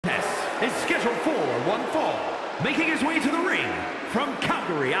is scheduled for one fall. Making his way to the ring from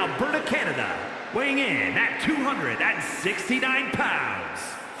Calgary, Alberta, Canada, weighing in at 269 pounds,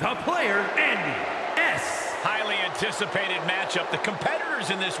 the player, Andy S. Highly anticipated matchup. The competitors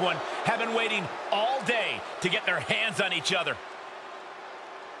in this one have been waiting all day to get their hands on each other.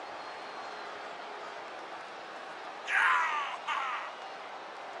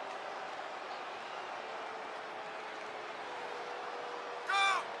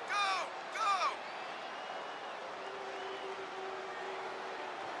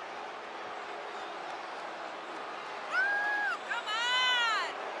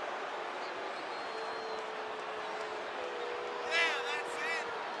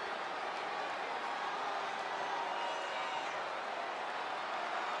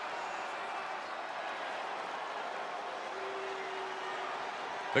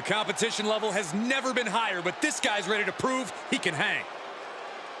 The competition level has never been higher, but this guy's ready to prove he can hang.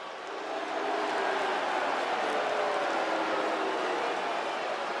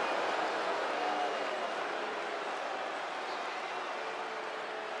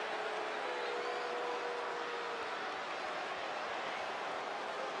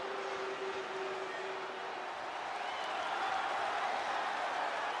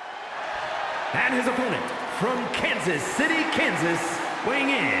 And his opponent from Kansas City, Kansas, weighing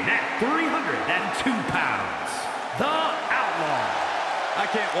in at 302 pounds, the Outlaw. I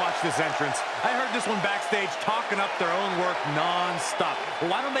can't watch this entrance. I heard this one backstage talking up their own work non-stop.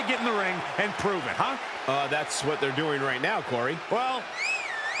 Well, why don't they get in the ring and prove it, huh? That's what they're doing right now, Corey. Well,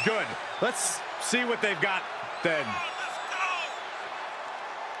 good. Let's see what they've got then.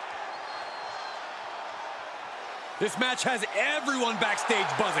 This match has everyone backstage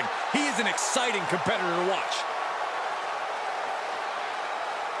buzzing. He is an exciting competitor to watch.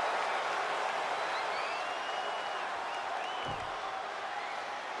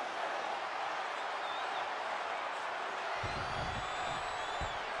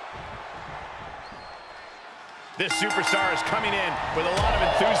 This superstar is coming in with a lot of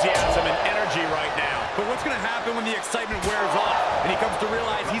enthusiasm and energy right now. But what's going to happen when the excitement wears off and he comes to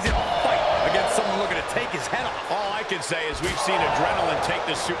realize he's in a fight against someone looking to take his head off? All I can say is we've seen adrenaline take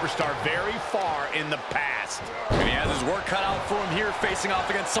this superstar very far in the past. And he has his work cut out for him here, facing off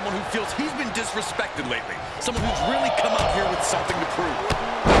against someone who feels he's been disrespected lately. Someone who's really come out here with something to prove.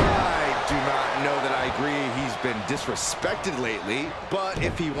 I do not know that I agree he's been disrespected lately, but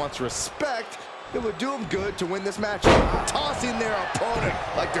if he wants respect, it would do him good to win this match, tossing their opponent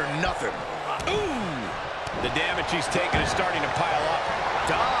like they're nothing. Ooh! The damage he's taken is starting to pile up.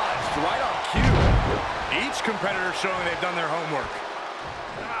 Dodged right on cue. Each competitor showing they've done their homework.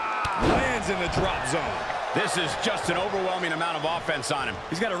 Lands in the drop zone. This is just an overwhelming amount of offense on him.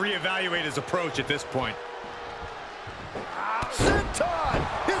 He's got to reevaluate his approach at this point. Senton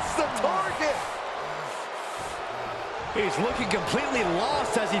hits the target. He's looking completely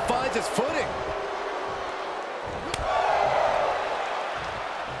lost as he finds his footing.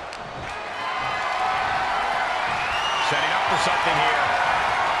 Setting up for something here.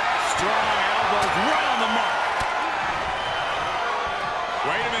 Strong elbows right on the mark.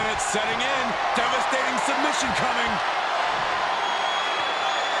 Wait a minute, setting in. Devastating submission coming.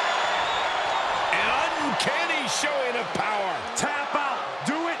 An uncanny showing of power. Tap out.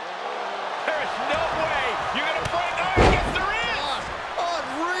 Do it. There's no way you're going to break. Oh, yes, there is.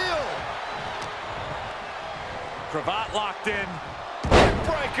 Unreal. Cravat locked in.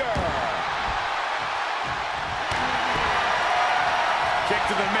 Breaker. Kick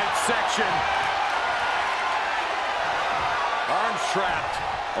to the midsection. Arms trapped.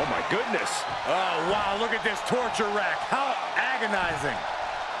 Oh, my goodness. Oh, wow, look at this torture rack. How agonizing.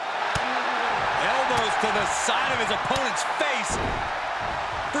 Elbows to the side of his opponent's face.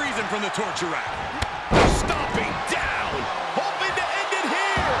 Frees him from the torture rack. Stomping down. Hoping to end it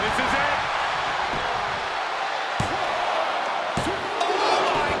here. This is it. Oh,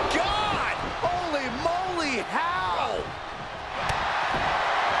 my God. Holy moly, how?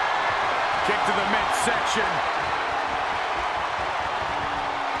 Kick to the midsection.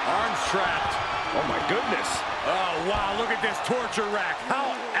 Arms trapped. Oh, my goodness. Oh, wow, look at this torture rack.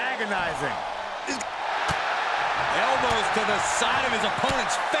 How agonizing. Elbows to the side of his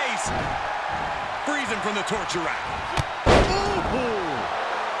opponent's face. Frees him from the torture rack.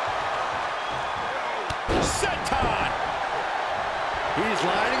 Senton. He's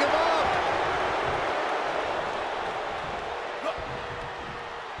lining him up.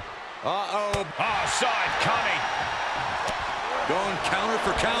 Uh-oh. Oh, saw it coming. Going counter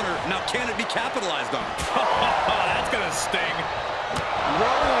for counter. Now, can it be capitalized on? That's going to sting.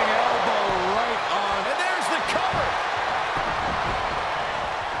 Rolling elbow right on. And there's the cover.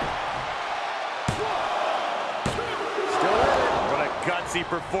 fancy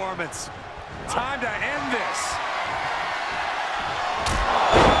performance. Time to end this.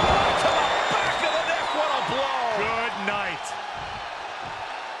 To the back of the neck, what a blow. Good night.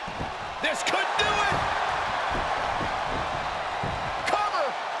 This could do it. Cover.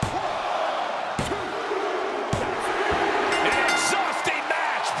 An exhausting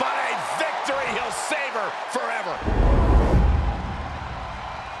match, but a victory he'll savor forever.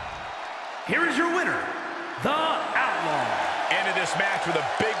 Here is your winner, the Outlaw. Ended this match with a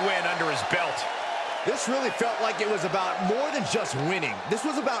big win under his belt. This really felt like it was about more than just winning. This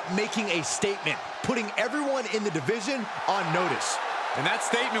was about making a statement, putting everyone in the division on notice. And that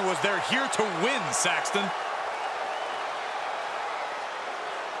statement was they're here to win, Saxton.